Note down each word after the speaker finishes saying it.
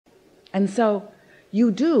And so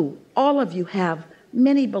all of you have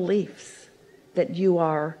many beliefs that you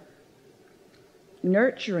are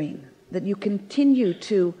nurturing, that you continue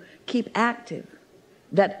to keep active,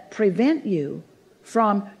 that prevent you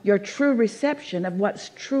from your true reception of what's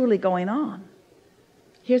truly going on.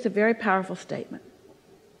 Here's a very powerful statement.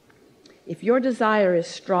 If your desire is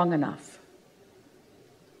strong enough,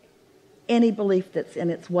 any belief that's in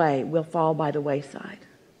its way will fall by the wayside.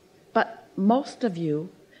 But most of you,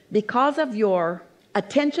 because of your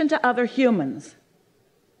attention to other humans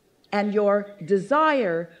and your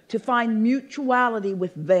desire to find mutuality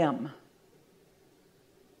with them,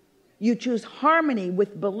 you choose harmony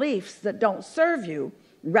with beliefs that don't serve you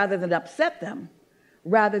rather than upset them,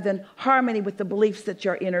 rather than harmony with the beliefs that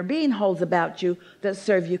your inner being holds about you that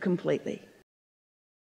serve you completely.